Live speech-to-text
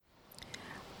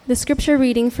The scripture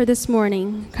reading for this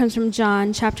morning comes from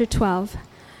John chapter 12,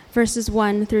 verses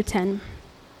 1 through 10.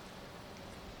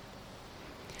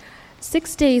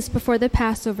 6 days before the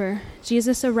Passover,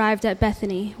 Jesus arrived at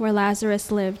Bethany, where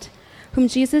Lazarus lived, whom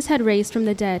Jesus had raised from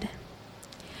the dead.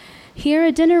 Here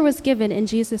a dinner was given in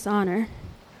Jesus' honor.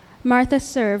 Martha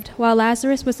served, while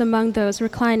Lazarus was among those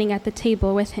reclining at the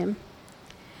table with him.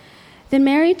 Then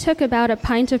Mary took about a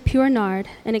pint of pure nard,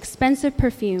 an expensive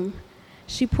perfume.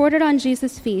 She poured it on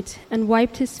Jesus' feet and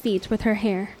wiped his feet with her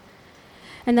hair.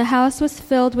 And the house was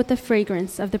filled with the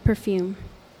fragrance of the perfume.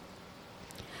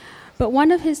 But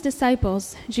one of his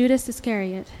disciples, Judas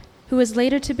Iscariot, who was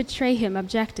later to betray him,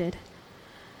 objected.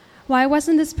 "Why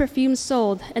wasn't this perfume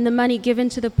sold and the money given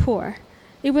to the poor?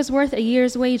 It was worth a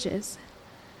year's wages."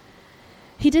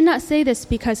 He did not say this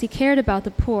because he cared about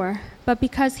the poor, but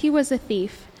because he was a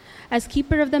thief. As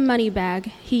keeper of the money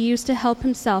bag, he used to help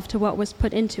himself to what was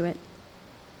put into it.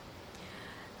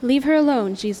 "Leave her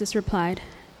alone," Jesus replied.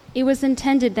 "It was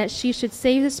intended that she should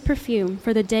save this perfume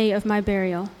for the day of my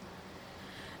burial.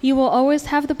 You will always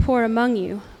have the poor among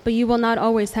you, but you will not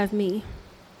always have me."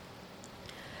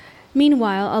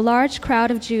 Meanwhile, a large crowd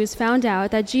of Jews found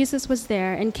out that Jesus was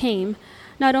there and came,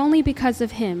 not only because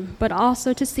of him, but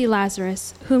also to see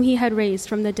Lazarus, whom he had raised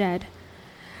from the dead.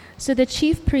 So the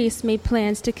chief priests made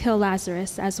plans to kill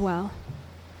Lazarus as well.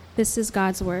 This is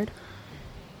God's word.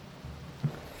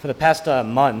 For the past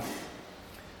month,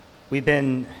 we've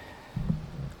been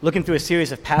looking through a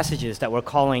series of passages that we're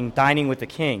calling Dining with the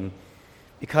King,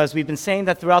 because we've been saying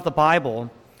that throughout the Bible,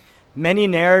 many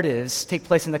narratives take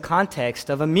place in the context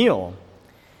of a meal.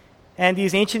 And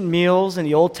these ancient meals in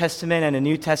the Old Testament and the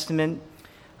New Testament,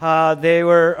 they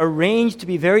were arranged to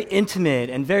be very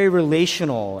intimate and very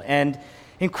relational and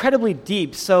incredibly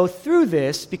deep. So through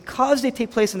this, because they take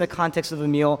place in the context of a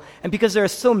meal, and because there are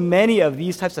so many of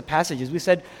these types of passages, we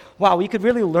said, wow, we could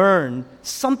really learn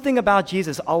something about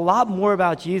Jesus, a lot more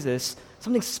about Jesus,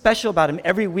 something special about him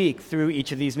every week through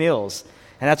each of these meals.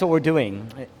 And that's what we're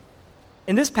doing.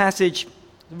 In this passage,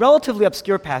 relatively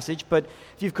obscure passage, but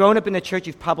if you've grown up in the church,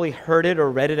 you've probably heard it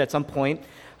or read it at some point.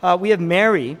 We have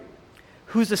Mary,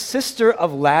 who's the sister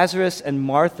of Lazarus and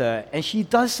Martha, and she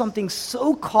does something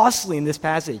so costly in this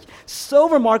passage, so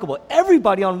remarkable.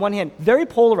 Everybody on one hand, very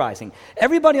polarizing.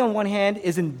 Everybody on one hand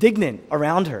is indignant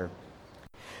around her.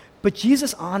 But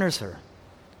Jesus honors her.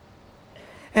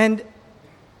 And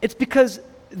it's because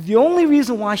the only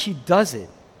reason why she does it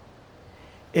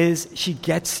is she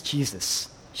gets Jesus.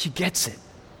 She gets it.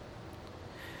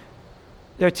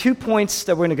 There are 2 points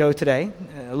that we're going to go today,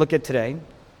 look at today.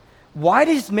 Why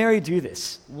does Mary do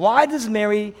this? Why does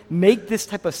Mary make this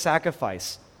type of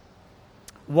sacrifice?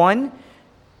 1,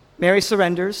 Mary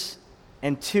surrenders,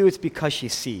 and 2, it's because she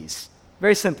sees.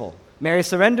 Very simple. Mary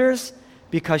surrenders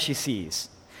because she sees.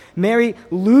 Mary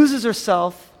loses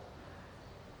herself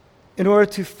in order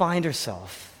to find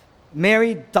herself.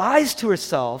 Mary dies to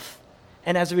herself,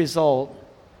 and as a result,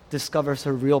 discovers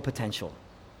her real potential.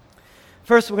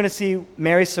 First, we're going to see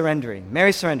Mary surrendering.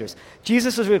 Mary surrenders.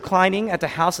 Jesus is reclining at the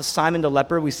house of Simon the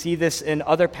leper. We see this in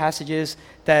other passages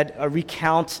that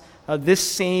recount this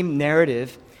same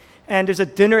narrative. And there's a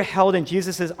dinner held in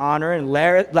Jesus' honor, and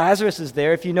Lazarus is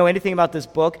there. If you know anything about this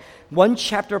book, 1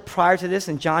 chapter prior to this,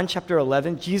 in John chapter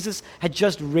 11, Jesus had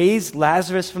just raised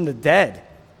Lazarus from the dead.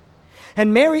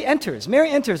 And Mary enters.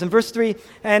 Mary enters in verse 3,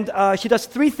 and she does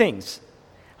 3 things.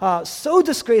 So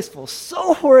disgraceful,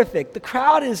 so horrific. The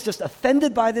crowd is just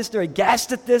offended by this. They're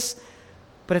aghast at this.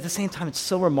 But at the same time, it's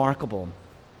so remarkable.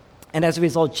 And as a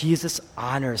result, Jesus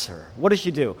honors her. What does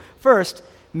she do? First,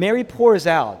 Mary pours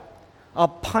out a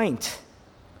pint,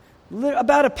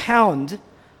 about a pound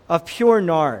of pure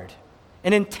nard,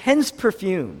 an intense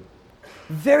perfume.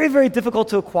 Very, very difficult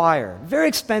to acquire. Very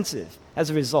expensive as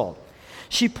a result.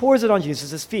 She pours it on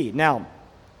Jesus' feet. Now,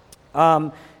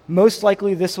 most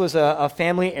likely, this was a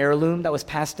family heirloom that was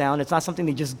passed down. It's not something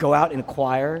they just go out and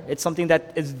acquire. It's something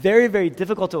that is very, very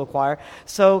difficult to acquire.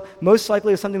 So most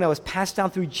likely, it's something that was passed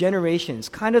down through generations,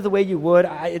 kind of the way you would.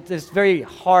 It's very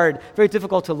hard, very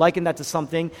difficult to liken that to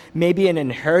something, maybe an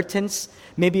inheritance,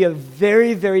 maybe a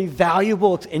very, very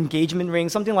valuable engagement ring,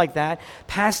 something like that,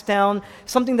 passed down,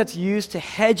 something that's used to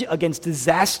hedge against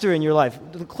disaster in your life.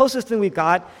 The closest thing we've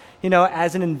got,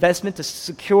 as an investment to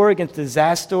secure against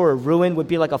disaster or ruin would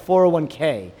be like a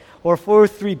 401k or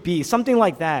 403b, something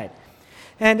like that.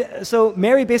 And so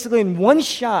Mary basically in one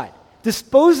shot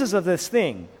disposes of this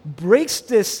thing, breaks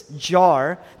this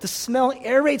jar, the smell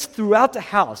aerates throughout the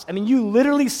house. I mean, you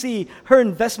literally see her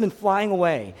investment flying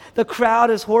away. The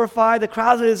crowd is horrified, the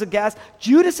crowd is aghast.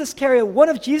 Judas Iscariot, one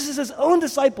of Jesus' own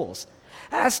disciples,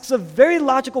 asks a very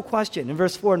logical question in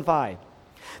verse 4 and 5.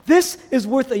 This is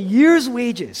worth a year's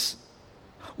wages.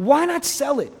 Why not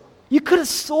sell it? You could have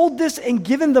sold this and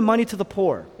given the money to the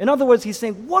poor. In other words, he's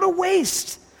saying, what a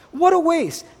waste. What a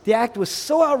waste. The act was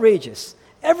so outrageous.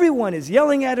 Everyone is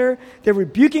yelling at her. They're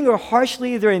rebuking her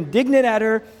harshly. They're indignant at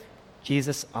her.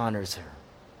 Jesus honors her.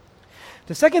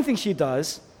 The second thing she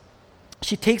does,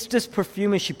 she takes this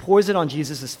perfume and she pours it on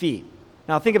Jesus' feet.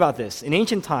 Now think about this. In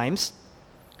ancient times,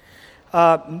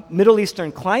 Middle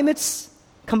Eastern climates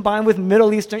combined with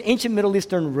ancient Middle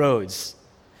Eastern roads.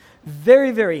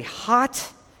 Very, very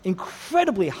hot,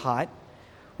 incredibly hot,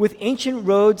 with ancient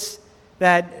roads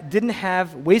that didn't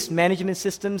have waste management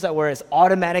systems that were as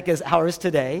automatic as ours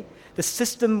today.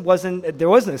 There wasn't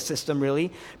a system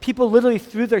really. People literally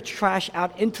threw their trash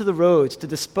out into the roads to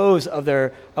dispose of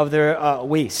their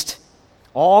waste.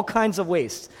 All kinds of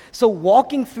waste. So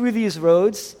walking through these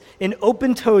roads in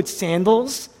open-toed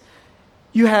sandals,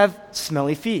 you have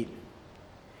smelly feet.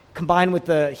 Combined with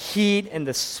the heat and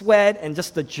the sweat and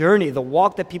just the journey, the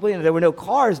walk that people, there were no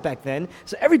cars back then,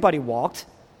 so everybody walked,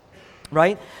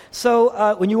 right?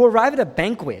 So when you arrive at a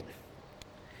banquet,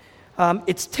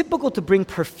 it's typical to bring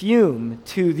perfume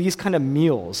to these kind of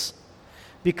meals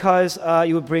because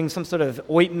you would bring some sort of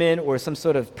ointment or some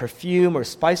sort of perfume or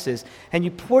spices, and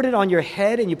you poured it on your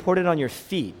head and you poured it on your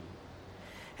feet.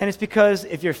 And it's because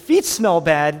if your feet smell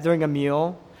bad during a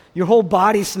meal, your whole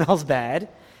body smells bad.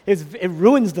 It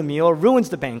ruins the meal, ruins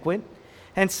the banquet.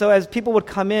 And so as people would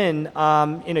come in,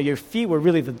 your feet were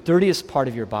really the dirtiest part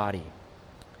of your body.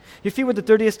 Your feet were the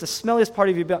dirtiest, the smelliest part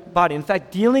of your body. In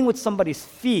fact, dealing with somebody's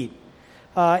feet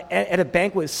at a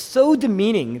banquet is so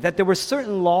demeaning that there were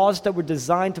certain laws that were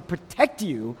designed to protect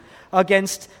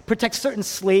certain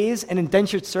slaves and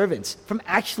indentured servants from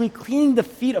actually cleaning the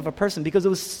feet of a person because it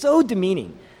was so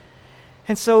demeaning.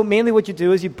 And so mainly what you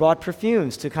do is you brought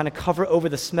perfumes to kind of cover over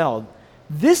the smell.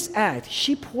 This act,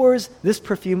 she pours this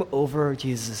perfume over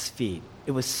Jesus' feet.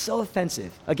 It was so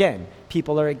offensive. Again,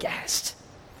 people are aghast.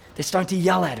 They start to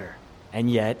yell at her, and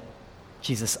yet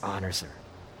Jesus honors her.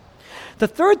 The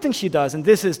third thing she does, and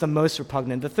this is the most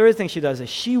repugnant, the third thing she does is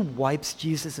she wipes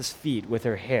Jesus' feet with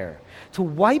her hair. To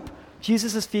wipe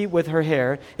Jesus' feet with her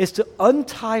hair is to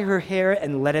untie her hair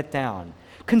and let it down.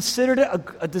 Considered it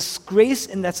a disgrace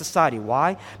in that society.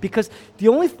 Why? Because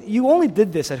you only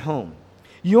did this at home.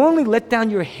 You only let down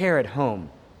your hair at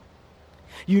home.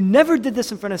 You never did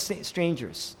this in front of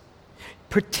strangers,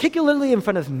 particularly in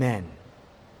front of men.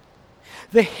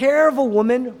 The hair of a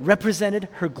woman represented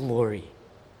her glory.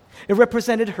 It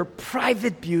represented her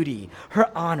private beauty, her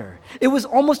honor. It was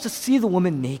almost to see the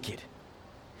woman naked.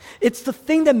 It's the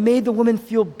thing that made the woman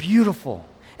feel beautiful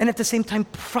and at the same time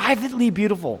privately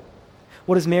beautiful.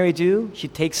 What does Mary do? She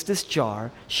takes this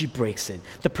jar, she breaks it.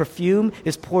 The perfume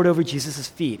is poured over Jesus'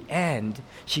 feet, and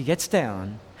she gets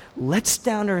down, lets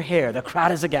down her hair. The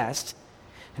crowd is aghast,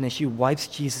 and then she wipes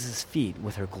Jesus' feet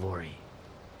with her glory.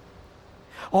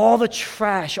 All the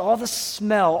trash, all the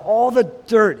smell, all the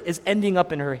dirt is ending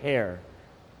up in her hair.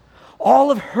 All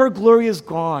of her glory is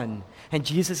gone, and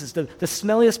the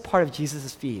smelliest part of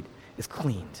Jesus' feet is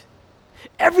cleaned.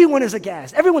 Everyone is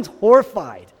aghast. Everyone's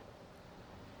horrified.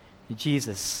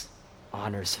 Jesus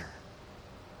honors her.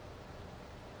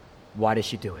 Why does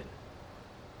she do it?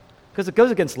 Because it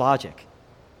goes against logic.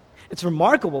 It's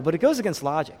remarkable, but it goes against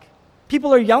logic.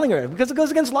 People are yelling at her because it goes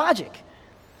against logic.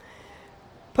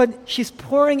 But she's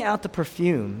pouring out the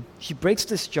perfume. She breaks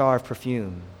this jar of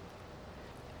perfume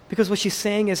because what she's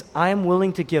saying is, I am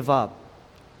willing to give up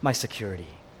my security.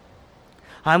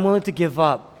 I'm willing to give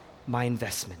up my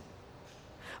investment.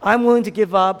 I'm willing to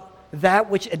give up that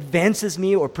which advances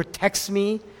me or protects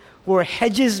me or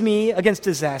hedges me against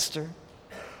disaster.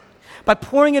 By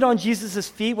pouring it on Jesus'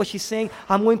 feet, what she's saying,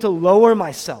 I'm going to lower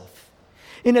myself.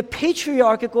 In a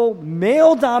patriarchal,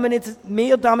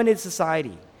 male-dominated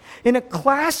society, in a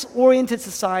class-oriented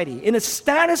society, in a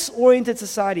status-oriented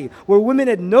society where women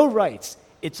had no rights,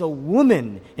 it's a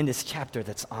woman in this chapter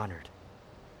that's honored.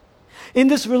 In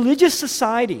this religious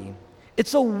society,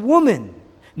 it's a woman,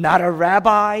 not a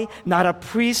rabbi, not a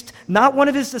priest, not one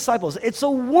of his disciples. It's a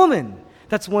woman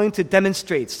that's willing to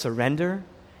demonstrate surrender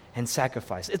and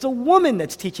sacrifice. It's a woman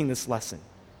that's teaching this lesson.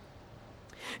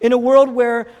 In a world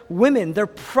where women, their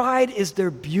pride is their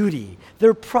beauty,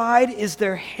 their pride is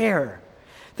their hair,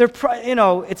 their pride,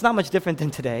 it's not much different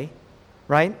than today,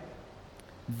 right?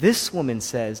 This woman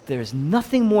says, there's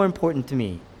nothing more important to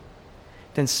me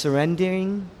than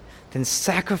surrendering, than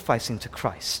sacrificing to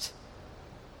Christ.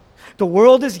 The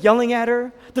world is yelling at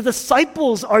her. The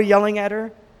disciples are yelling at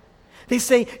her. They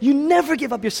say, you never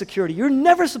give up your security. You're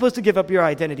never supposed to give up your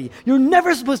identity. You're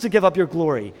never supposed to give up your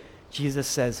glory. Jesus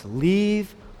says,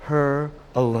 leave her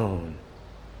alone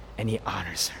and he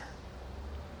honors her.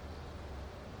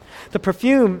 The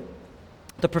perfume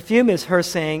is her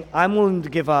saying, I'm willing to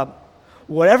give up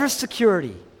whatever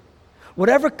security,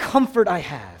 whatever comfort I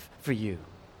have for you.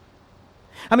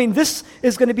 I mean, this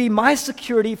is going to be my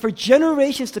security for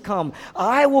generations to come.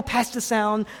 I will pass this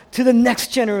on to the next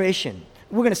generation.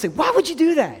 We're going to say, why would you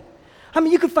do that? I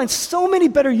mean, you could find so many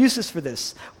better uses for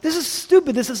this. This is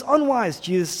stupid. This is unwise.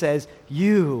 Jesus says,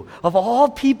 you, of all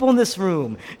people in this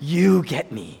room, you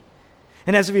get me.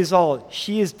 And as a result,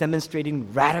 she is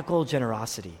demonstrating radical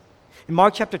generosity. In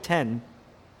Mark chapter 10,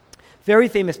 very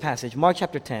famous passage, Mark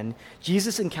chapter 10,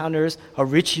 Jesus encounters a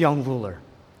rich young ruler.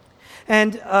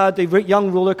 And the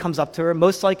young ruler comes up to her,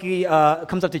 most likely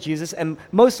comes up to Jesus, and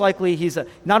most likely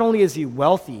not only is he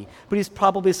wealthy, but he's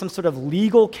probably some sort of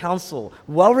legal counsel,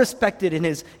 well-respected in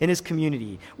his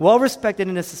community, well-respected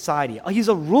in his society. He's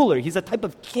a ruler. He's a type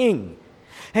of king.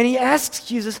 And he asks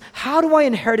Jesus, how do I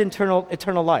inherit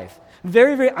eternal life?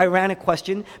 Very, very ironic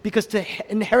question, because to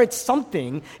inherit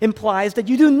something implies that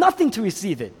you do nothing to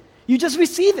receive it. You just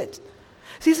receive it.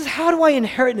 So he says, how do I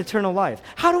inherit eternal life?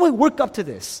 How do I work up to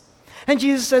this? And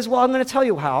Jesus says, well, I'm going to tell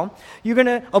you how. You're going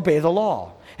to obey the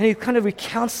law. And he kind of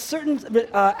recounts certain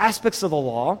aspects of the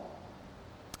law.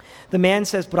 The man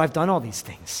says, but I've done all these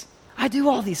things. I do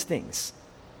all these things.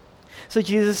 So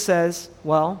Jesus says,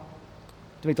 well,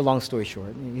 to make the long story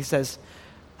short, he says,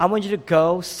 I want you to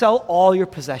go sell all your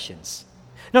possessions.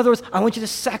 In other words, I want you to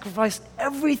sacrifice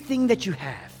everything that you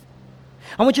have.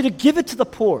 I want you to give it to the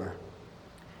poor.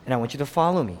 And I want you to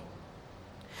follow me.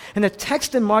 And the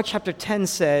text in Mark chapter 10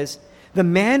 says, the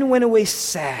man went away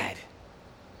sad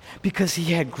because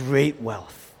he had great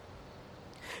wealth.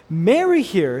 Mary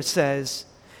here says,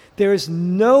 there is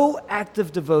no act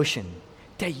of devotion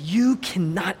that you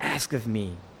cannot ask of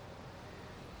me.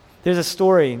 There's a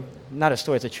story, not a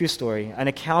story, it's a true story, an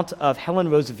account of Helen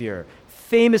Roseveare,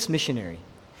 famous missionary.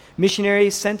 Missionary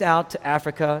sent out to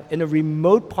Africa, in the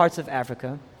remote parts of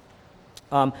Africa.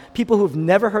 People who have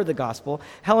never heard the gospel.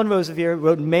 Helen Roseveare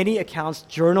wrote many accounts,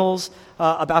 journals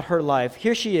about her life.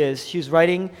 Here she is. She's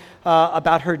writing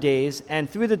about her days, and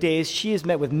through the days, she is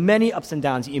met with many ups and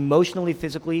downs, emotionally,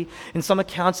 physically. In some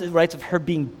accounts, it writes of her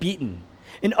being beaten.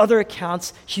 In other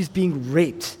accounts, she's being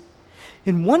raped.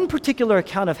 In one particular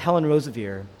account of Helen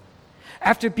Roseveare,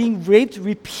 after being raped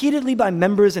repeatedly by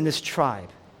members in this tribe,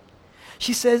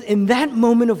 she says, in that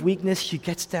moment of weakness, she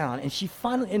gets down, and she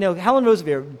finally, Helen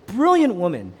Roseveare, brilliant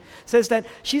woman, says that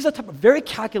she's a type of very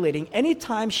calculating.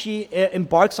 Anytime she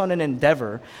embarks on an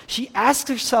endeavor, she asks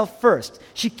herself first,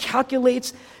 she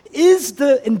calculates, is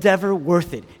the endeavor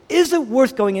worth it? Is it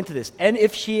worth going into this? And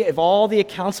if all the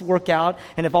accounts work out,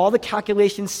 and if all the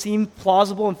calculations seem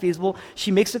plausible and feasible, she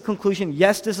makes a conclusion,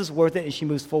 yes, this is worth it, and she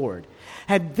moves forward.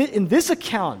 In this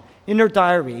account, in her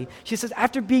diary, she says,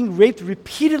 after being raped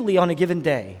repeatedly on a given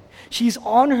day, she's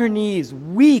on her knees,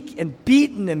 weak and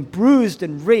beaten and bruised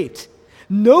and raped.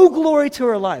 No glory to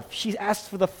her life. She asks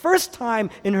for the first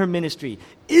time in her ministry,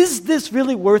 is this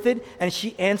really worth it? And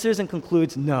she answers and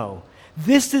concludes, no,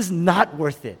 this is not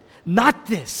worth it. Not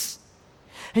this.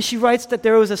 And she writes that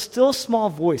there was a still small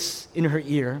voice in her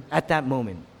ear at that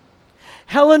moment.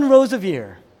 Helen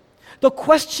Roseveare, the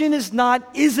question is not,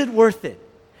 is it worth it?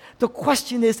 The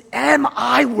question is, am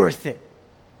I worth it?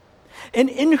 And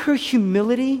in her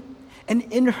humility and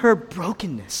in her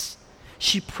brokenness,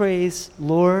 she prays,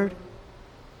 Lord,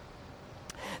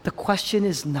 the question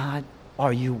is not,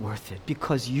 are you worth it?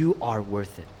 Because you are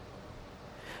worth it.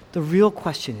 The real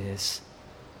question is,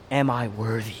 am I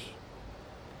worthy?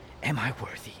 Am I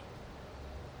worthy?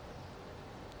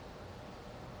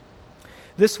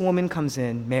 This woman comes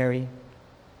in, Mary,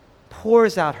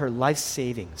 pours out her life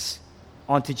savings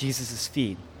onto Jesus'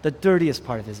 feet, the dirtiest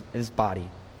part of his body.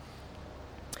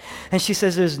 And she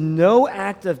says, there's no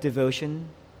act of devotion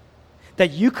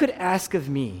that you could ask of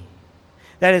me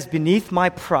that is beneath my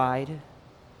pride,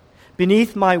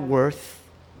 beneath my worth,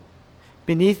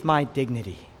 beneath my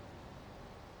dignity.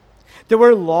 There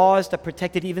were laws that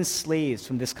protected even slaves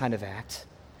from this kind of act.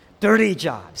 Dirty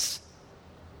jobs.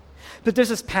 But there's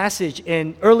this passage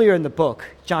earlier in the book,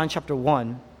 John chapter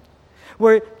 1,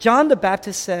 where John the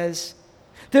Baptist says,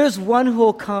 there's one who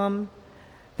will come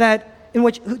to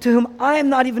whom I am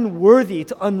not even worthy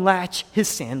to unlatch his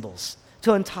sandals,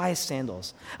 to untie his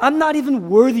sandals. I'm not even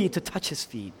worthy to touch his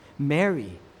feet.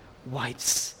 Mary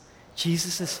wipes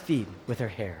Jesus' feet with her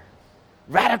hair.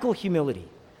 Radical humility.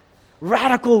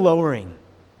 Radical lowering.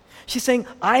 She's saying,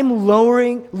 I'm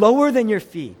lower than your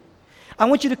feet. I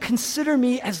want you to consider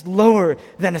me as lower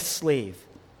than a slave.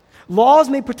 Laws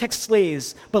may protect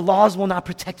slaves, but laws will not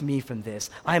protect me from this.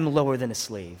 I am lower than a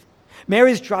slave.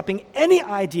 Mary's dropping any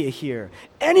idea here,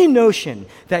 any notion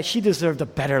that she deserved a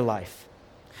better life.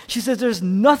 She says, there's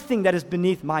nothing that is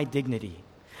beneath my dignity.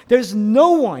 There's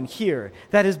no one here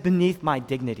that is beneath my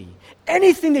dignity.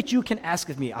 Anything that you can ask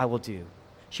of me, I will do.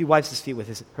 She wipes his feet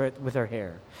with her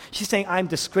hair. She's saying, I'm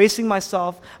disgracing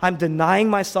myself. I'm denying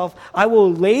myself. I will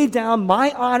lay down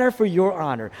my honor for your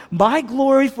honor, my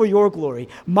glory for your glory,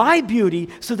 my beauty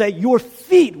so that your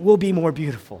feet will be more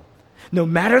beautiful. No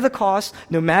matter the cost,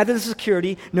 no matter the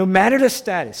security, no matter the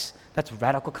status. That's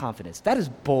radical confidence. That is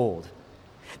bold.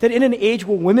 That in an age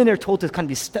where women are told to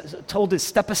told to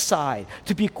step aside,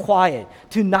 to be quiet,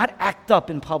 to not act up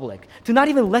in public, to not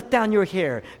even let down your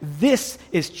hair, this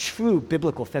is true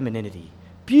biblical femininity.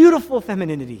 Beautiful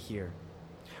femininity here.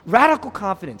 Radical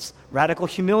confidence, radical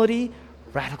humility,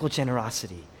 radical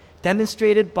generosity,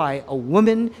 demonstrated by a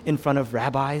woman in front of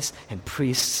rabbis and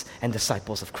priests and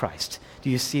disciples of Christ. Do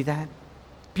you see that?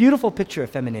 Beautiful picture of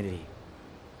femininity.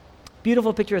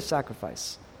 Beautiful picture of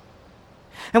sacrifice.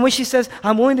 And when she says,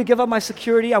 I'm willing to give up my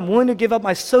security, I'm willing to give up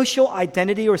my social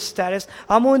identity or status,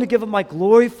 I'm willing to give up my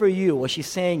glory for you, what she's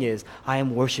saying is, I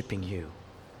am worshiping you.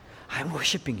 I am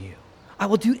worshiping you. I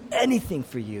will do anything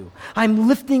for you. I'm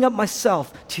lifting up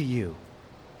myself to you.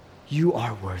 You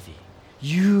are worthy.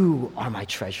 You are my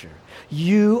treasure.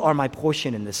 You are my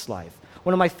portion in this life.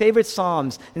 One of my favorite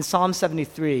Psalms, in Psalm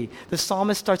 73, the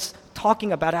psalmist starts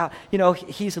talking about how,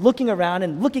 he's looking around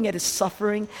and looking at his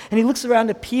suffering, and he looks around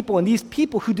at people, and these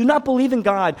people who do not believe in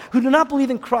God, who do not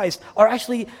believe in Christ, are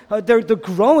actually, they're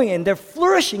growing, and they're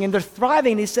flourishing, and they're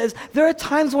thriving. And he says, there are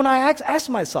times when I ask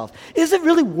myself, is it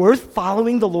really worth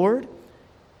following the Lord?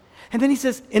 And then he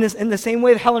says, in the same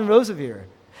way that Helen Roseveare,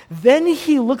 then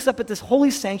he looks up at this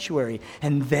holy sanctuary,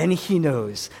 and then he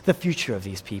knows the future of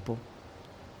these people.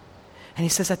 And he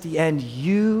says at the end,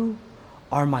 you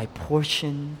are my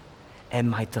portion and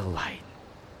my delight.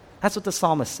 That's what the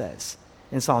psalmist says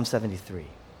in Psalm 73.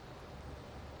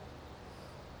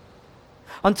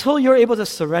 Until you're able to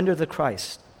surrender to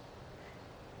Christ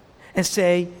and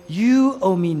say, you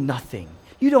owe me nothing.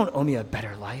 You don't owe me a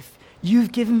better life.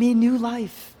 You've given me new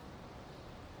life.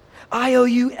 I owe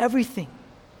you everything.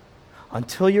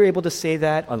 Until you're able to say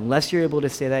that, unless you're able to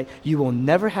say that, you will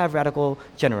never have radical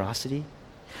generosity.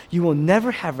 You will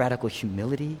never have radical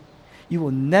humility. You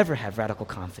will never have radical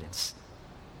confidence.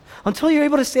 Until you're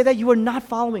able to say that, you are not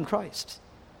following Christ.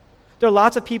 There are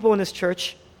lots of people in this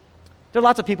church, there are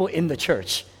lots of people in the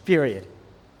church, period,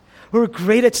 who are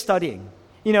great at studying.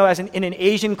 In an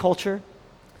Asian culture,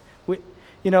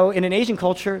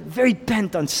 very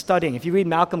bent on studying. If you read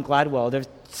Malcolm Gladwell, there's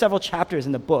several chapters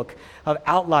in the book of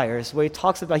Outliers where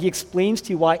he explains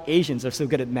to you why Asians are so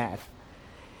good at math.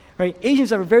 Right?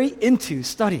 Asians are very into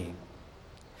studying.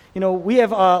 We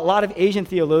have a lot of Asian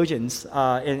theologians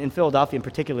in Philadelphia in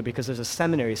particular because there's a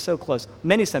seminary so close,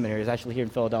 many seminaries actually here in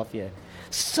Philadelphia,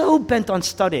 so bent on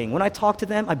studying. When I talk to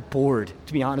them, I'm bored,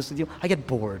 to be honest with you. I get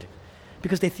bored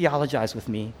because they theologize with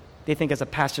me. They think as a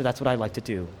pastor that's what I like to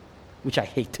do, which I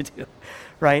hate to do,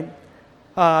 right?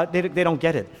 They don't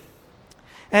get it.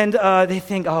 And they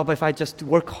think, but if I just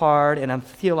work hard and I'm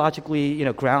theologically,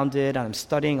 grounded and I'm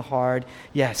studying hard,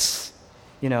 yes,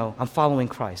 I'm following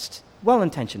Christ.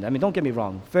 Well-intentioned. Don't get me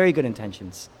wrong. Very good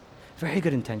intentions. Very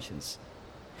good intentions.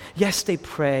 Yes, they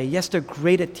pray. Yes, they're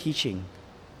great at teaching.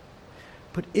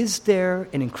 But is there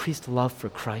an increased love for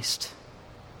Christ?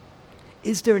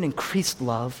 Is there an increased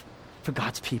love for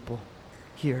God's people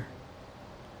here?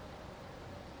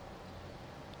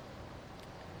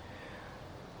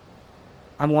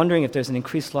 I'm wondering if there's an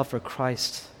increased love for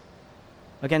Christ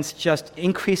against just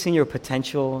increasing your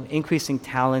potential, increasing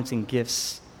talents and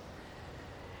gifts,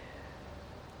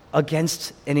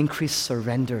 against an increased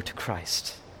surrender to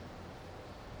Christ.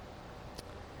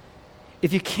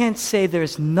 If you can't say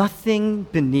there's nothing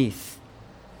beneath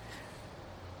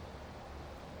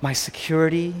my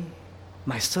security,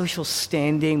 my social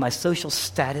standing, my social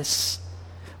status,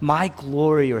 my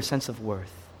glory or sense of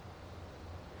worth,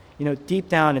 deep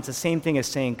down, it's the same thing as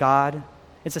saying, God,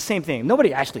 it's the same thing.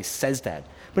 Nobody actually says that,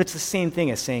 but it's the same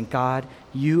thing as saying, God,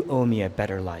 you owe me a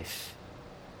better life.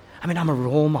 I'm a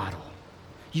role model.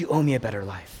 You owe me a better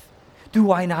life.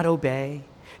 Do I not obey?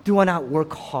 Do I not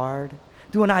work hard?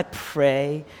 Do I not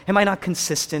pray? Am I not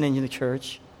consistent in the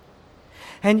church?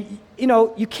 And,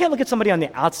 you can't look at somebody on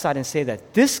the outside and say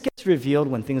that. This gets revealed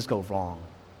when things go wrong.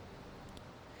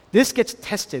 This gets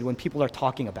tested when people are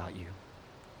talking about you.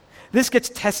 This gets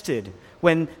tested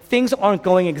when things aren't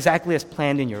going exactly as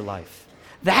planned in your life.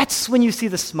 That's when you see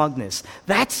the smugness.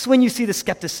 That's when you see the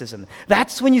skepticism.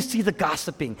 That's when you see the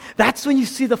gossiping. That's when you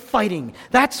see the fighting.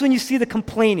 That's when you see the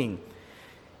complaining.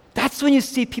 That's when you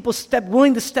see people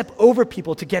willing to step over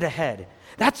people to get ahead.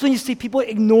 That's when you see people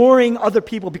ignoring other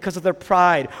people because of their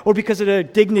pride or because of their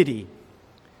dignity,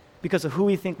 because of who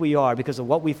we think we are, because of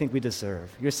what we think we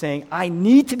deserve. You're saying, I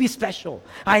need to be special.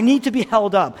 I need to be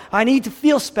held up. I need to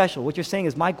feel special. What you're saying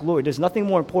is my glory. There's nothing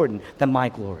more important than my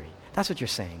glory. That's what you're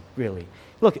saying, really.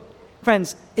 Look,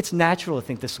 friends, it's natural to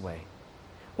think this way.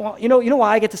 Well, you know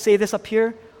why I get to say this up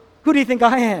here? Who do you think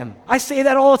I am? I say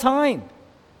that all the time.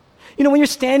 When you're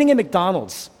standing at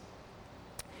McDonald's,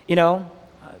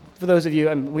 for those of you,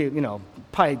 we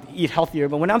probably eat healthier,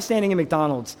 but when I'm standing in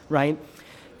McDonald's, right,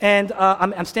 and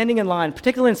I'm standing in line,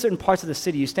 particularly in certain parts of the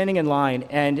city, you're standing in line,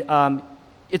 and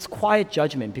it's quiet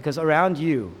judgment because around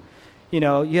you,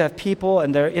 you have people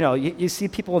and they're, you see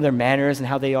people and their manners and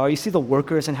how they are. You see the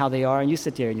workers and how they are, and you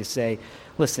sit there and you say,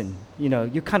 listen,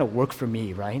 you kind of work for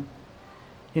me, right?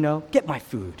 Get my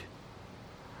food,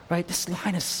 right? This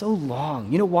line is so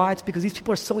long. You know why? It's because these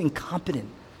people are so incompetent.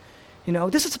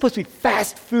 This is supposed to be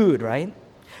fast food, right?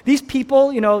 These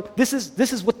people, this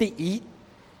is what they eat.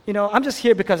 I'm just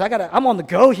here because I'm on the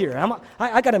go here.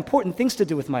 I got important things to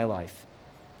do with my life,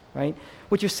 right?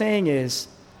 What you're saying is,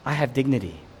 I have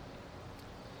dignity.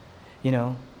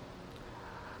 I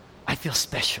feel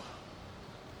special.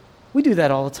 We do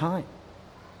that all the time.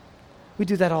 We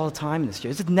do that all the time in this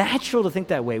church. It's natural to think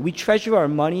that way. We treasure our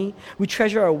money. We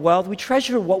treasure our wealth. We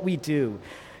treasure what we do.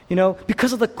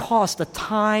 Because of the cost, the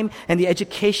time, and the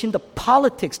education, the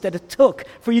politics that it took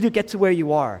for you to get to where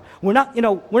you are. We're not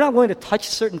going to touch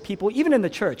certain people, even in the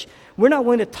church. We're not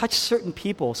going to touch certain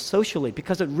people socially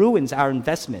because it ruins our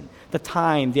investment, the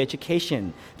time, the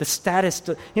education, the status.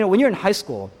 When you're in high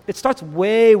school, it starts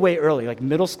way, way early, like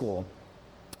middle school.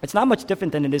 It's not much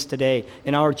different than it is today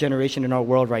in our generation, in our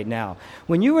world right now.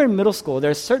 When you were in middle school,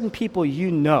 there are certain people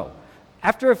you know.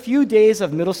 After a few days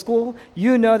of middle school,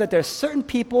 you know that there are certain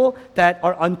people that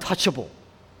are untouchable,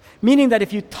 meaning that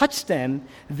if you touch them,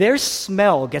 their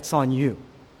smell gets on you.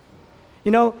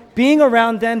 Being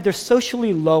around them, they're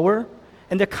socially lower,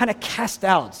 and they're kind of cast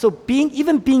out. So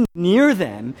even being near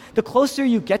them, the closer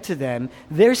you get to them,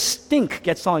 their stink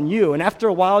gets on you, and after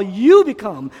a while, you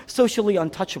become socially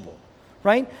untouchable,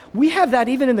 right? We have that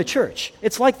even in the church.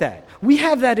 It's like that. We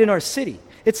have that in our city.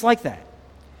 It's like that.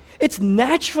 It's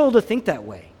natural to think that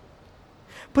way.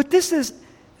 But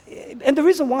and the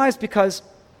reason why is because,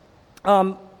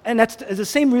 and that's the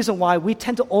same reason why we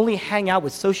tend to only hang out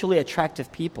with socially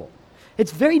attractive people.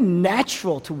 It's very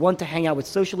natural to want to hang out with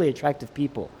socially attractive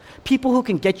people who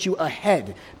can get you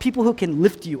ahead, people who can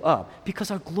lift you up, because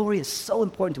our glory is so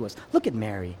important to us. Look at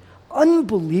Mary.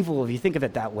 Unbelievable if you think of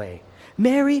it that way.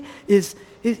 Mary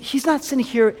she's not sitting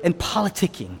here and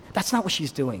politicking. That's not what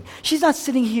she's doing. She's not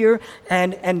sitting here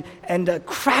and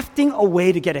crafting a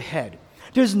way to get ahead.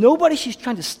 There's nobody she's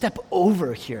trying to step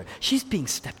over here. She's being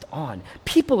stepped on.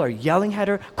 People are yelling at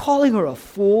her, calling her a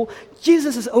fool.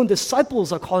 Jesus' own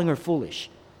disciples are calling her foolish.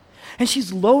 And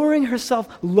she's lowering herself,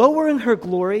 lowering her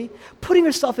glory, putting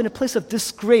herself in a place of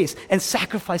disgrace and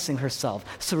sacrificing herself,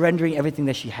 surrendering everything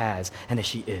that she has and that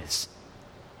she is.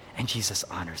 And Jesus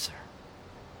honors her.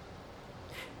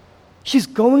 She's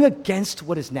going against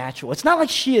what is natural. It's not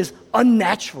like she is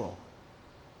unnatural.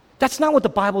 That's not what the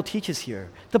Bible teaches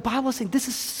here. The Bible is saying this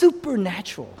is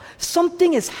supernatural.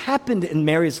 Something has happened in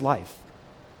Mary's life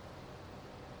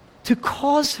to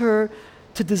cause her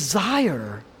to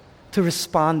desire to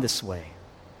respond this way.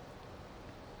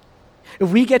 If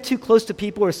we get too close to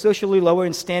people who are socially lower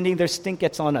and standing, their stink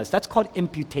gets on us. That's called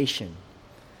imputation.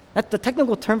 The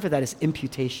technical term for that is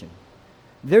imputation.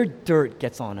 Their dirt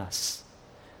gets on us.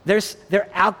 Their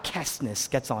outcastness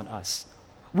gets on us.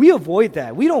 We avoid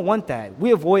that. We don't want that.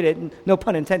 We avoid it, no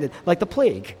pun intended, like the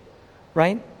plague,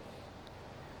 right?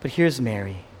 But here's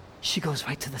Mary. She goes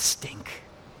right to the stink.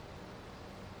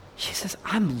 She says,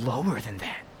 I'm lower than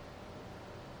that.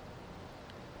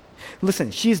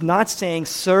 Listen, she's not saying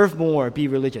serve more, be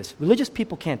religious. Religious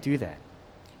people can't do that.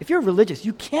 If you're religious,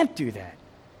 you can't do that.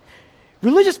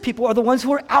 Religious people are the ones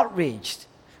who are outraged.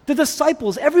 The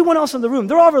disciples, everyone else in the room,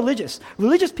 they're all religious.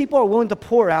 Religious people are willing to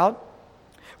pour out.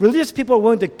 Religious people are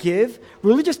willing to give.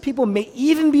 Religious people may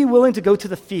even be willing to go to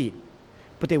the feet,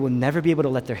 but they will never be able to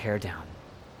let their hair down.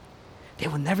 They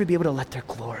will never be able to let their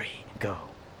glory go.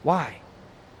 Why?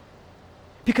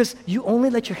 Because you only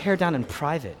let your hair down in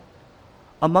private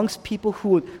amongst people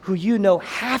who you know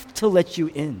have to let you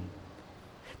in.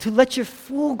 To let your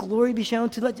full glory be shown,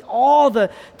 to let all the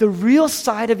real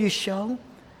side of you show,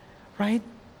 right?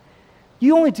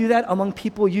 You only do that among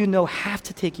people you know have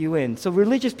to take you in. So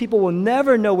religious people will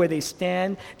never know where they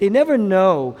stand. They never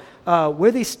know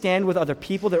where they stand with other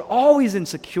people. They're always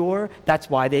insecure. That's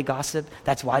why they gossip.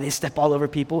 That's why they step all over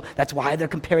people. That's why they're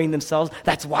comparing themselves.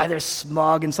 That's why they're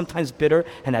smug and sometimes bitter.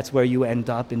 And that's where you end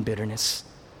up in bitterness.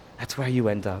 That's where you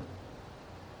end up.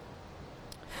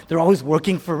 They're always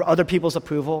working for other people's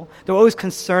approval. They're always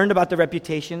concerned about their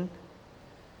reputation.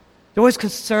 They're always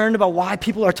concerned about why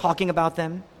people are talking about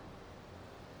them.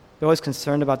 They're always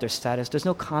concerned about their status. There's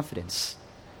no confidence.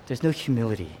 There's no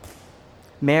humility.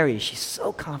 Mary, she's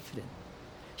so confident.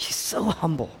 She's so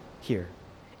humble here.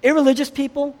 Irreligious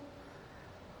people,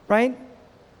 right?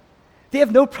 They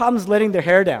have no problems letting their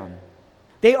hair down.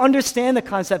 They understand the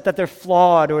concept that they're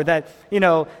flawed or that,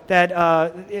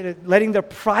 letting their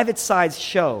private sides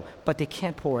show, but they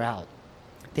can't pour out.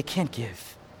 They can't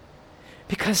give.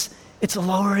 Because it's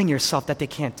lowering yourself that they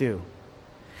can't do.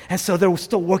 And so they're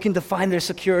still working to find their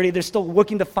security. They're still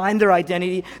working to find their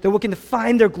identity. They're working to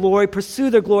find their glory, pursue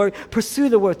their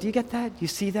worth. Do you get that? Do you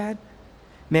see that?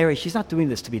 Mary, she's not doing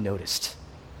this to be noticed.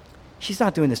 She's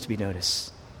not doing this to be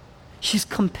noticed. She's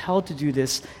compelled to do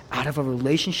this out of a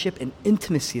relationship and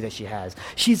intimacy that she has.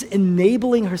 She's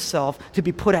enabling herself to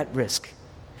be put at risk.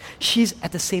 She's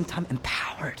at the same time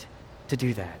empowered to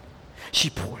do that. She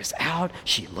pours out.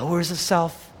 She lowers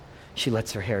herself. She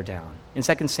lets her hair down. In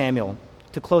 2 Samuel,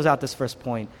 to close out this first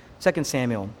point, 2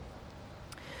 Samuel,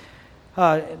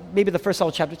 maybe the first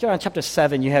whole chapter, around chapter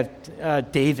 7, you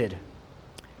have David.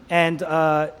 And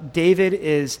David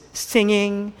is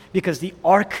singing because the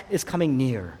ark is coming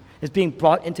near. Is being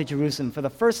brought into Jerusalem for the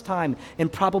first time in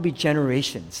probably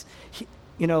generations.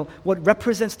 What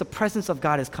represents the presence of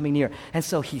God is coming near. And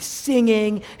so he's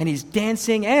singing and he's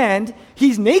dancing and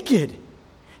he's naked.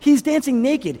 He's dancing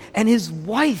naked. And his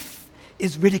wife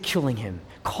is ridiculing him,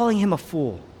 calling him a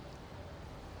fool.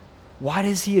 Why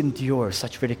does he endure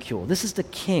such ridicule? This is the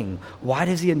king. Why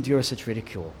does he endure such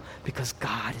ridicule? Because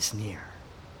God is near.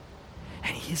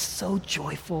 And he is so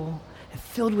joyful and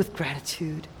filled with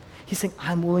gratitude. He's saying,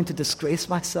 I'm willing to disgrace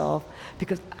myself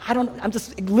because I'm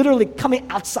just literally coming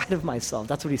outside of myself.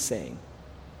 That's what he's saying.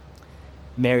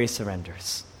 Mary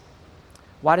surrenders.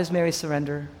 Why does Mary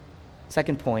surrender?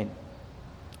 Second point,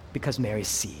 because Mary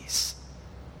sees.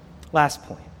 Last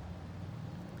point.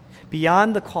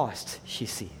 Beyond the cost, she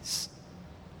sees.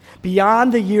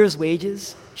 Beyond the year's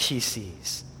wages, she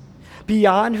sees.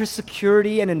 Beyond her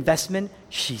security and investment,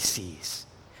 she sees.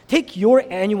 Take your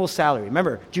annual salary.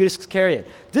 Remember, Judas Iscariot.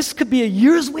 This could be a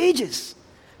year's wages,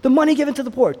 the money given to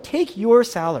the poor. Take your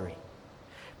salary.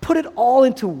 Put it all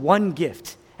into one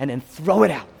gift and then throw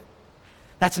it out.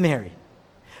 That's Mary.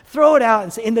 Throw it out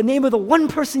and say, in the name of the one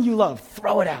person you love,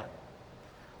 throw it out.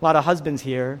 A lot of husbands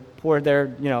here poured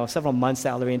their, several months'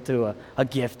 salary into a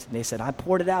gift. And they said, I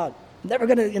poured it out. Never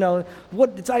going to,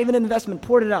 it's not even an investment.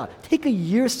 Poured it out. Take a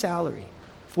year's salary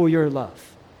for your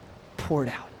love. Pour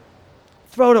it out.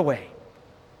 Throw it away.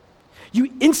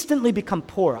 You instantly become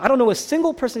poor. I don't know a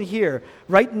single person here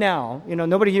right now,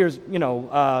 nobody here is,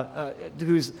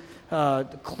 who's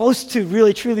close to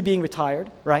really, truly being retired,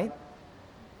 right?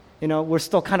 We're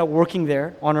still kind of working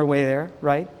there, on our way there,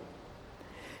 right?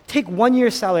 Take 1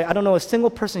 year's salary. I don't know a single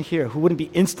person here who wouldn't be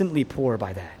instantly poor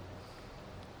by that.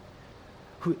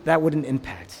 That wouldn't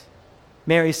impact.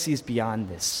 Mary sees beyond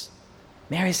this.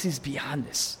 Mary sees beyond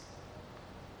this.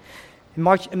 In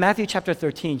Matthew chapter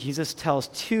 13, Jesus tells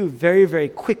two very, very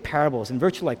quick parables in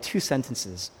virtually like 2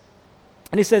 sentences.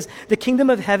 And he says, the kingdom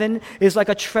of heaven is like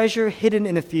a treasure hidden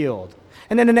in a field.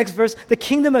 And then the next verse, the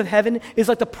kingdom of heaven is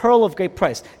like the pearl of great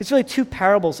price. It's really 2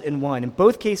 parables in one. In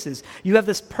both cases, you have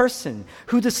this person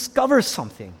who discovers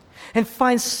something and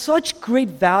finds such great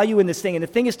value in this thing. And the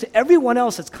thing is, to everyone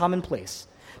else, it's commonplace.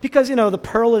 Because, the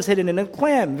pearl is hidden in a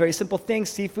clam. Very simple thing,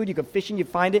 seafood, you go fishing, you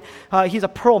find it. He's a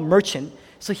pearl merchant.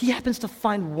 So he happens to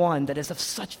find one that is of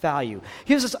such value.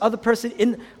 Here's this other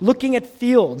person looking at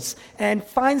fields and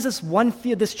finds this one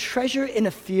field, this treasure in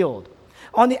a field.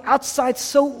 On the outside,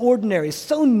 so ordinary,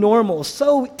 so normal,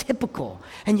 so typical.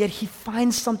 And yet he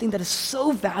finds something that is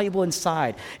so valuable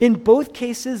inside. In both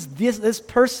cases, this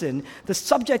person, the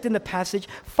subject in the passage,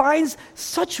 finds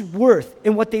such worth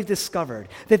in what they've discovered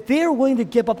that they are willing to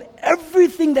give up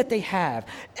everything that they have,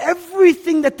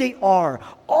 everything that they are,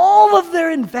 all of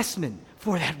their investment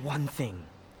for that one thing.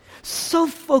 So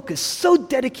focused, so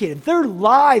dedicated. Their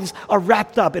lives are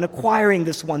wrapped up in acquiring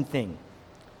this one thing.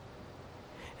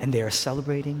 And they are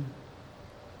celebrating.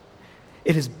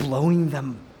 It is blowing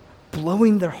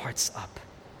their hearts up.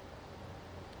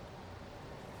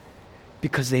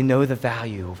 Because they know the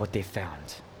value of what they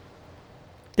found.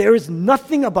 There is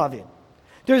nothing above it.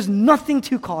 There is nothing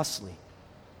too costly.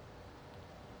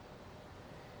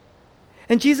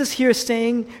 And Jesus here is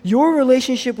saying, your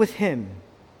relationship with Him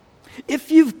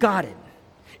if you've got it,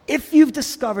 if you've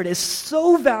discovered it's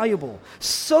so valuable,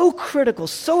 so critical,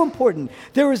 so important,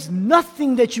 there is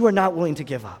nothing that you are not willing to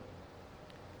give up.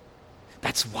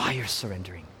 That's why you're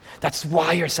surrendering. That's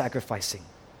why you're sacrificing.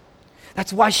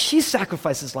 That's why she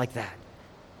sacrifices like that.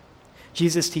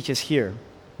 Jesus teaches here, in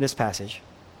this passage,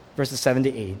 verses 7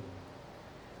 to 8,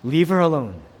 leave her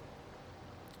alone.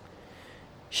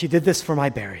 She did this for my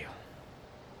burial.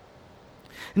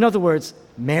 In other words,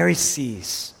 Mary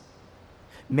sees.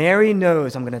 Mary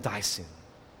knows I'm going to die soon.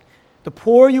 The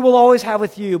poor you will always have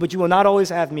with you, but you will not always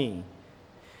have me.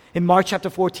 In Mark chapter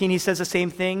 14, he says the same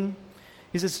thing.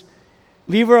 He says,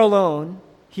 leave her alone.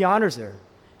 He honors her.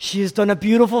 She has done a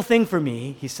beautiful thing for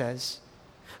me, he says.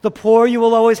 The poor you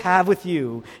will always have with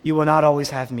you. You will not always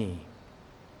have me.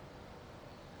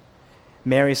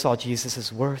 Mary saw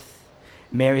Jesus' worth.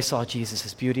 Mary saw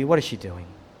Jesus' beauty. What is she doing?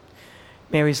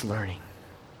 Mary's learning.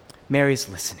 Mary's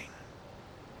listening.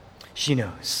 She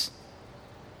knows.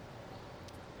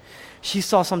 She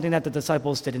saw something that the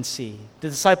disciples didn't see. The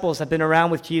disciples have been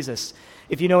around with Jesus.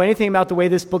 If you know anything about the way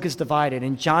this book is divided,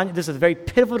 in John, this is a very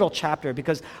pivotal chapter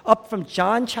because up from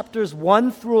John chapters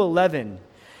 1 through 11,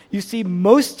 you see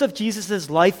most of Jesus'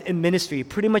 life and ministry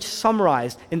pretty much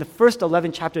summarized in the first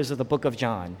 11 chapters of the book of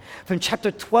John. From chapter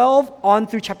 12 on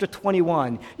through chapter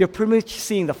 21, you're pretty much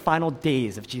seeing the final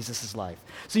days of Jesus' life.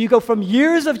 So you go from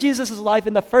years of Jesus' life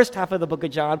in the first half of the book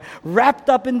of John, wrapped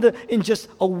up in just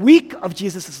a week of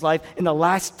Jesus' life in the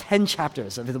last 10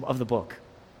 chapters of the book.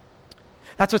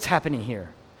 That's what's happening here.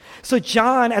 So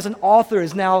John, as an author,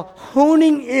 is now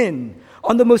honing in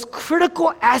on the most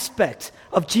critical aspect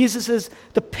of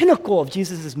the pinnacle of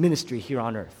Jesus' ministry here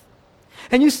on earth.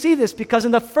 And you see this because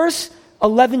in the first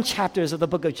 11 chapters of the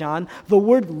book of John, the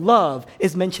word love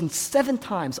is mentioned 7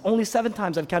 times. Only 7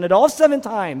 times. I've counted all 7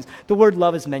 times the word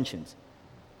love is mentioned.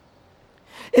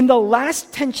 In the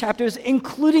last 10 chapters,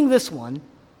 including this one,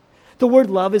 the word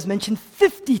love is mentioned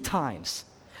 50 times.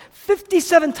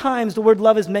 57 times the word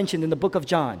love is mentioned in the book of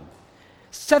John.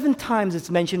 7 times it's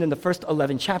mentioned in the first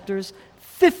 11 chapters.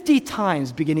 50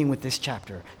 times beginning with this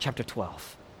chapter, chapter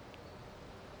 12.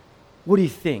 What do you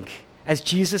think as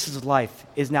Jesus' life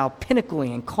is now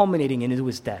pinnacling and culminating into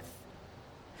his death?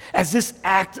 As this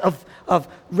act of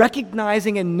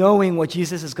recognizing and knowing what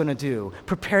Jesus is going to do,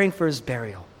 preparing for his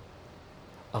burial,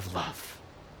 of love,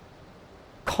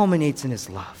 culminates in his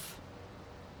love.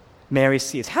 Mary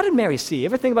sees. How did Mary see?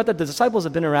 Ever think about that? The disciples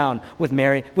have been around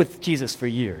with Jesus for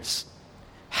years.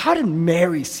 How did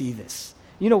Mary see this?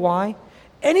 You know why?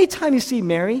 Anytime you see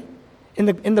Mary in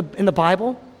the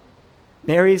Bible,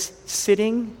 Mary's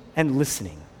sitting and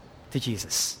listening to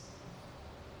Jesus.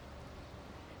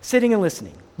 Sitting and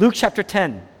listening. Luke chapter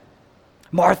 10.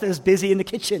 Martha is busy in the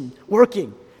kitchen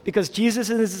working because Jesus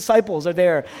and his disciples are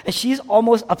there, and she's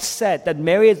almost upset that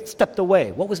Mary had stepped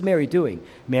away. What was Mary doing?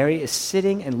 Mary is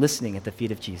sitting and listening at the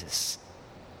feet of Jesus.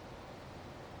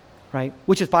 Right?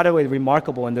 Which is, by the way,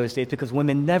 remarkable in those days because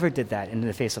women never did that in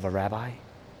the face of a rabbi.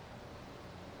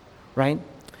 Right?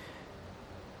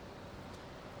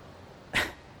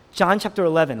 John chapter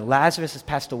 11, Lazarus has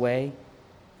passed away.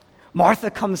 Martha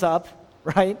comes up,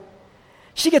 right?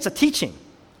 She gets a teaching.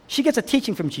 She gets a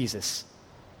teaching from Jesus.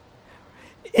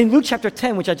 In Luke chapter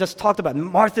 10, which I just talked about,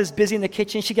 Martha's busy in the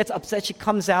kitchen. She gets upset. She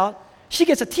comes out. She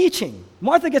gets a teaching.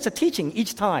 Martha gets a teaching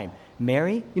each time.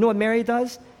 Mary, you know what Mary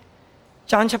does?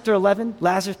 John chapter 11,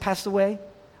 Lazarus passed away.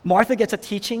 Martha gets a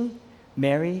teaching.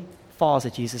 Mary falls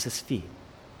at Jesus' feet.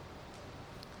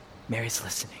 Mary's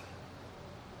listening.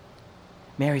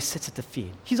 Mary sits at the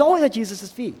feet. She's always at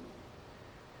Jesus' feet.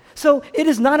 So it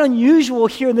is not unusual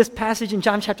here in this passage in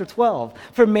John chapter 12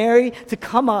 for Mary to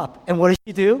come up, and what does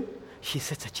she do? She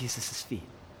sits at Jesus' feet.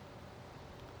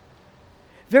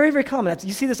 Very, very common.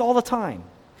 You see this all the time.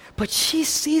 But she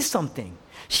sees something.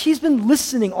 She's been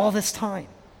listening all this time.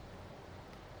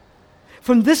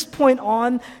 From this point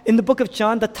on, in the book of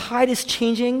John, the tide is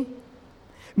changing.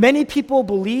 Many people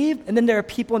believe, and then there are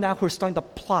people now who are starting to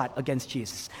plot against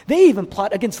Jesus. They even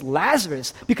plot against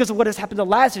Lazarus because of what has happened to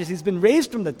Lazarus. He's been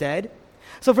raised from the dead.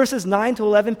 So verses 9 to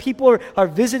 11, people are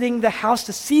visiting the house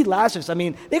to see Lazarus. I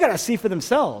mean, they got to see for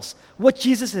themselves what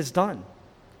Jesus has done.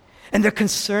 And they're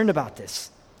concerned about this.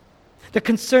 They're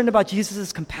concerned about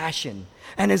Jesus' compassion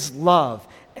and his love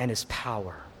and his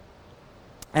power.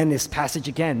 And this passage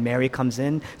again, Mary comes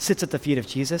in, sits at the feet of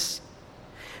Jesus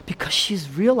because she's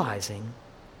realizing,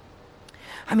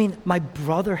 I mean, my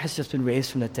brother has just been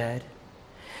raised from the dead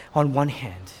on one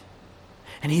hand,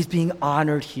 and he's being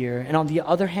honored here. And on the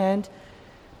other hand,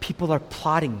 people are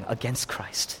plotting against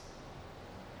Christ.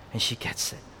 And she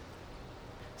gets it.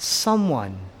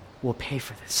 Someone will pay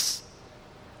for this.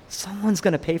 Someone's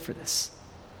going to pay for this.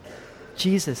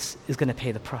 Jesus is going to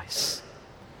pay the price.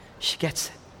 She gets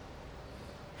it.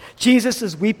 Jesus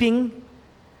is weeping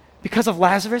because of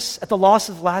Lazarus, at the loss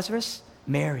of Lazarus.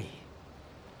 Mary,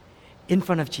 in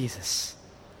front of Jesus,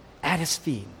 at his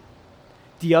feet.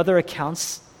 The other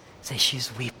accounts say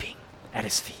she's weeping at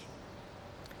his feet.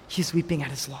 She's weeping at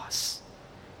his loss.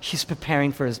 She's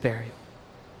preparing for his burial.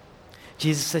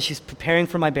 Jesus says, she's preparing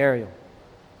for my burial.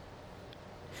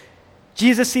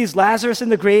 Jesus sees Lazarus in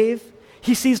the grave.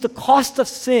 He sees the cost of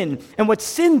sin and what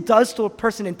sin does to a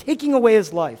person in taking away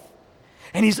his life.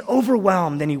 And he's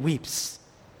overwhelmed and he weeps.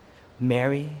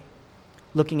 Mary,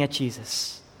 looking at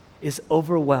Jesus, is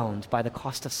overwhelmed by the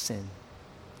cost of sin,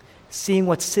 seeing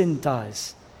what sin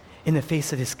does in the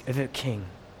face of a king,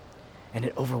 and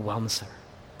it overwhelms her.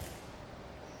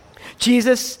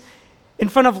 Jesus, in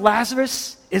front of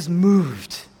Lazarus, is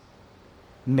moved.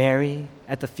 Mary,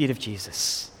 at the feet of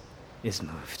Jesus, is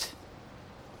moved.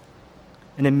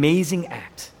 An amazing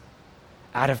act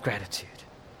out of gratitude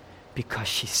because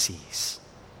she sees.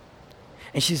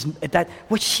 And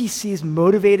what she sees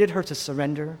motivated her to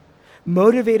surrender,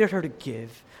 motivated her to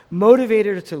give,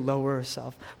 motivated her to lower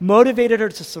herself, motivated her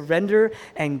to surrender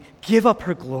and give up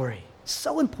her glory.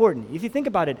 So important. If you think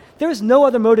about it, there is no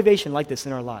other motivation like this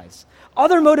in our lives.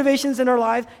 Other motivations in our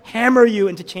life hammer you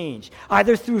into change,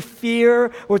 either through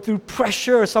fear or through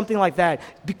pressure or something like that.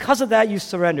 Because of that, you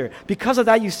surrender. Because of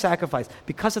that, you sacrifice.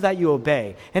 Because of that, you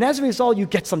obey. And as a result, you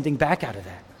get something back out of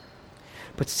that.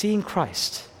 But seeing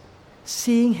Christ,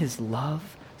 seeing his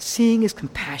love, seeing his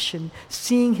compassion,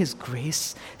 seeing his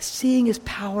grace, seeing his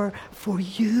power for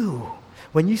you,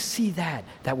 when you see that,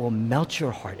 that will melt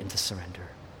your heart into surrender.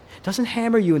 It doesn't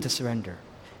hammer you into surrender.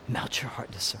 Melt your heart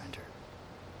into surrender.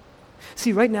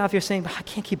 See, right now, if you're saying, I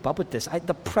can't keep up with this,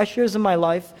 the pressures in my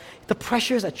life, the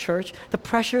pressures at church, the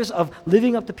pressures of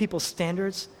living up to people's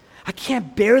standards, I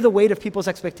can't bear the weight of people's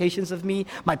expectations of me,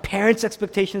 my parents'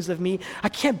 expectations of me. I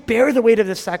can't bear the weight of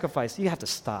this sacrifice. You have to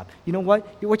stop. You know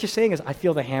what? What you're saying is, I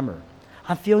feel the hammer.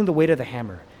 I'm feeling the weight of the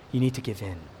hammer. You need to give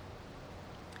in.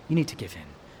 You need to give in.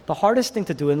 The hardest thing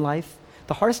to do in life,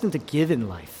 the hardest thing to give in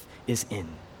life is in.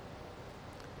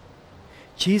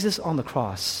 Jesus on the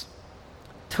cross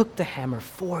took the hammer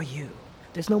for you.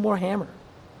 There's no more hammer.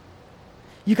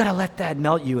 You got to let that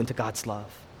melt you into God's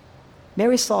love.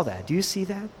 Mary saw that. Do you see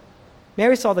that?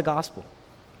 Mary saw the gospel.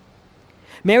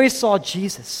 Mary saw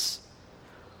Jesus.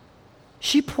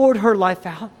 She poured her life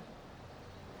out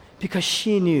because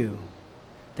she knew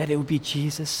that it would be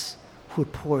Jesus who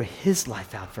would pour his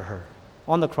life out for her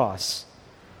on the cross.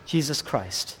 Jesus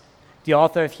Christ. The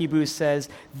author of Hebrews says,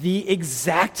 the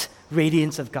exact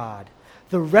radiance of God.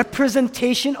 The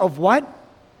representation of what?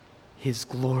 His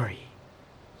glory.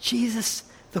 Jesus,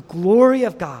 the glory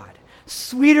of God,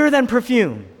 sweeter than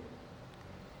perfume,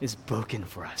 is broken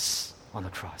for us on the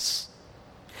cross.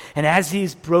 And as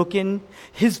he's broken,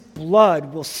 his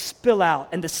blood will spill out,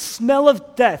 and the smell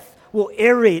of death will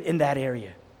aerate in that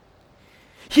area.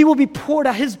 He will be poured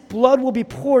out, his blood will be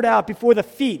poured out before the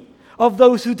feet of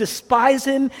those who despise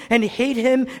him and hate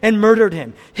him and murdered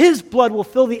him. His blood will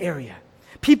fill the area.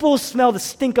 People will smell the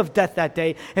stink of death that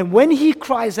day. And when he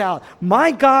cries out,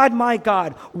 my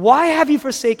God, why have you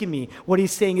forsaken me? What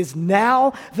he's saying is,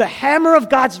 now the hammer of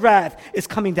God's wrath is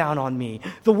coming down on me.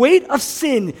 The weight of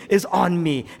sin is on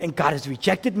me. And God has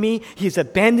rejected me. He has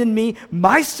abandoned me.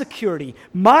 My security,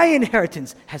 my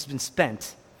inheritance has been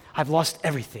spent. I've lost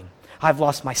everything. I've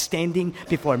lost my standing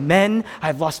before men.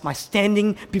 I've lost my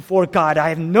standing before God. I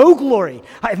have no glory.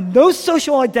 I have no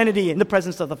social identity in the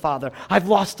presence of the Father. I've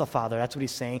lost the Father. That's what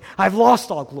he's saying. I've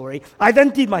lost all glory. I've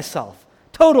emptied myself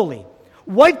totally.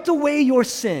 Wiped away your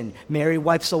sin. Mary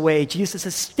wipes away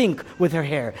Jesus' stink with her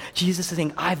hair. Jesus is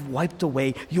saying, I've wiped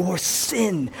away your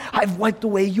sin. I've wiped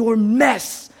away your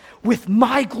mess. With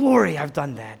my glory, I've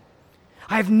done that.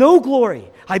 I have no glory.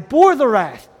 I bore the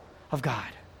wrath of God,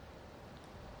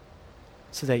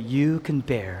 so that you can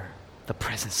bear the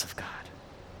presence of God.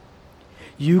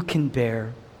 You can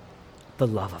bear the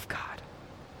love of God.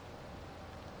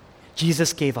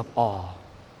 Jesus gave up all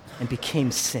and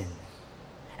became sin.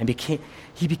 And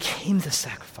he became the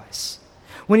sacrifice.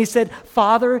 When he said,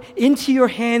 Father, into your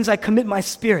hands I commit my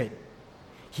spirit,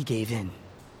 he gave in.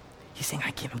 He's saying,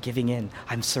 I'm giving in.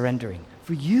 I'm surrendering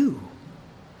for you,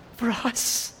 for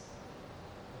us.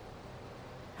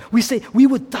 We say we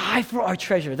would die for our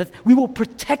treasure, that we will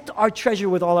protect our treasure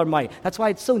with all our might. That's why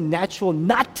it's so natural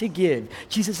not to give.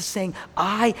 Jesus is saying,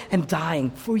 I am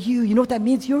dying for you. You know what that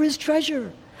means? You're his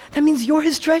treasure. That means you're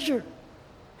his treasure.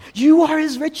 You are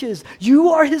his riches. You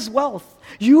are his wealth.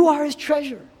 You are his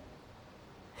treasure.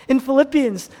 In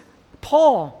Philippians,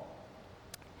 Paul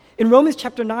In Romans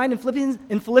chapter 9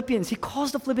 in Philippians, he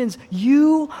calls the Philippians,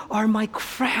 you are my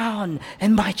crown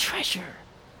and my treasure.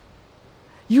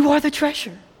 You are the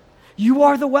treasure. You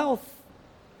are the wealth.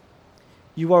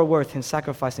 You are worth him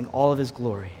sacrificing all of his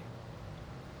glory.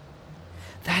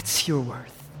 That's your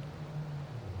worth.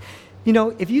 You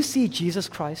know, if you see Jesus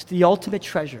Christ, the ultimate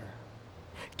treasure,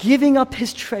 giving up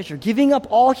his treasure, giving up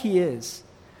all he is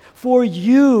for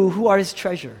you who are his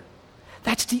treasure,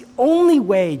 that's the only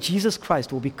way Jesus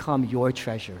Christ will become your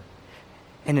treasure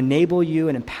and enable you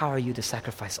and empower you to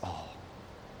sacrifice all.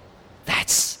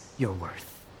 That's your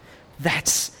worth.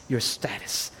 That's your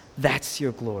status. That's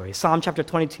your glory. Psalm chapter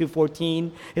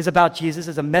 22:14 is about Jesus.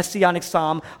 It's a messianic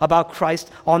psalm about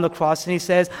Christ on the cross. And he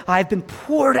says, I've been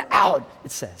poured out, it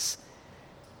says.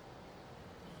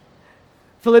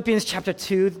 Philippians chapter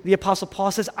 2, the Apostle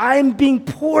Paul says, I'm being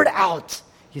poured out,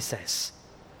 he says.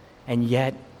 And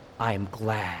yet, I am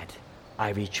glad, I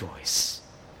rejoice.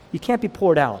 You can't be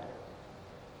poured out.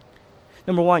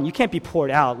 Number one, you can't be poured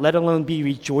out, let alone be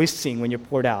rejoicing when you're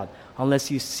poured out,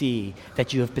 unless you see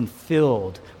that you have been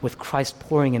filled with Christ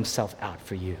pouring himself out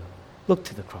for you. Look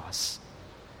to the cross.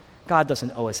 God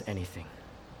doesn't owe us anything,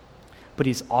 but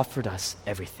he's offered us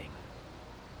everything.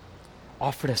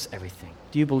 Offered us everything.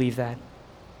 Do you believe that?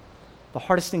 The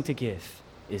hardest thing to give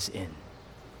is in.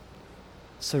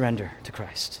 Surrender to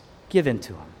Christ. Give in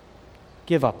to him.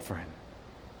 Give up for him.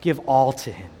 Give all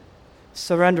to him.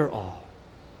 Surrender all.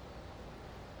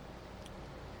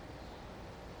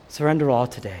 Surrender all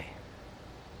today.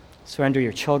 Surrender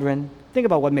your children. Think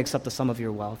about what makes up the sum of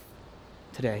your wealth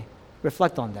today.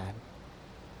 Reflect on that.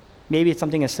 Maybe it's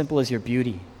something as simple as your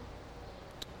beauty.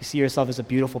 You see yourself as a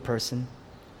beautiful person,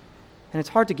 and it's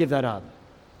hard to give that up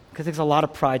because it takes a lot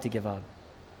of pride to give up.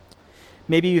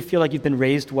 Maybe you feel like you've been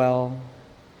raised well.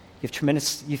 You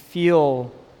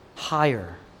feel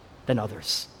higher than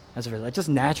others as a result. It's just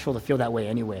natural to feel that way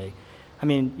anyway. I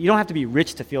mean, you don't have to be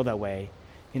rich to feel that way.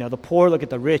 You know, the poor look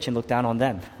at the rich and look down on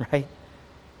them, right?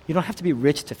 You don't have to be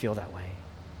rich to feel that way.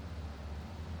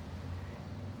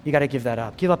 You got to give that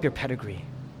up. Give up your pedigree.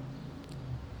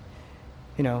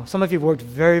 You know, some of you have worked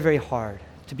very, very hard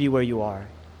to be where you are.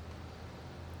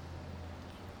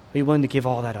 Are you willing to give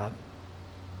all that up?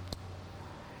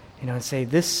 You know, and say,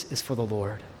 this is for the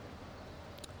Lord.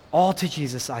 All to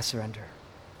Jesus I surrender.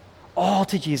 All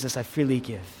to Jesus I freely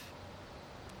give.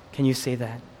 Can you say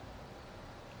that?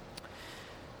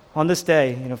 On this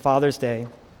day, Father's Day,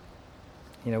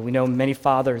 we know many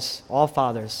fathers, all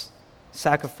fathers,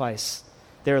 sacrifice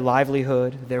their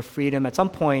livelihood, their freedom. At some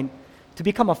point, to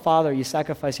become a father, you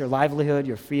sacrifice your livelihood,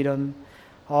 your freedom,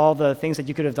 all the things that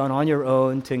you could have done on your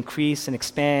own to increase and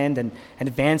expand and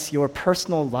advance your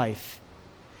personal life.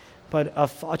 But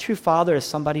a true father is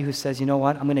somebody who says, you know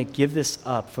what, I'm going to give this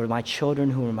up for my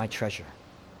children who are my treasure.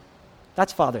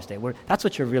 That's Father's Day. That's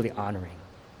what you're really honoring.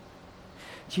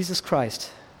 Jesus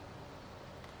Christ,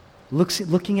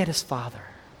 looking at his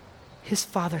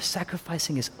Father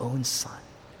sacrificing his own Son.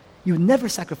 You would never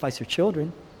sacrifice your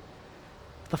children.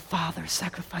 The Father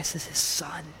sacrifices his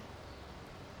Son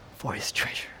for his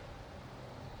treasure.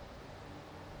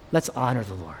 Let's honor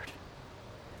the Lord.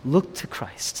 Look to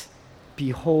Christ.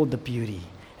 Behold the beauty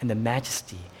and the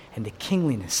majesty and the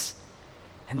kingliness,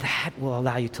 and that will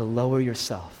allow you to lower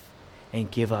yourself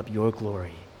and give up your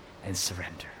glory and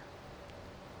surrender.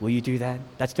 Will you do that?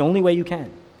 That's the only way you can.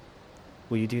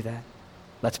 Will you do that?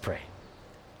 Let's pray.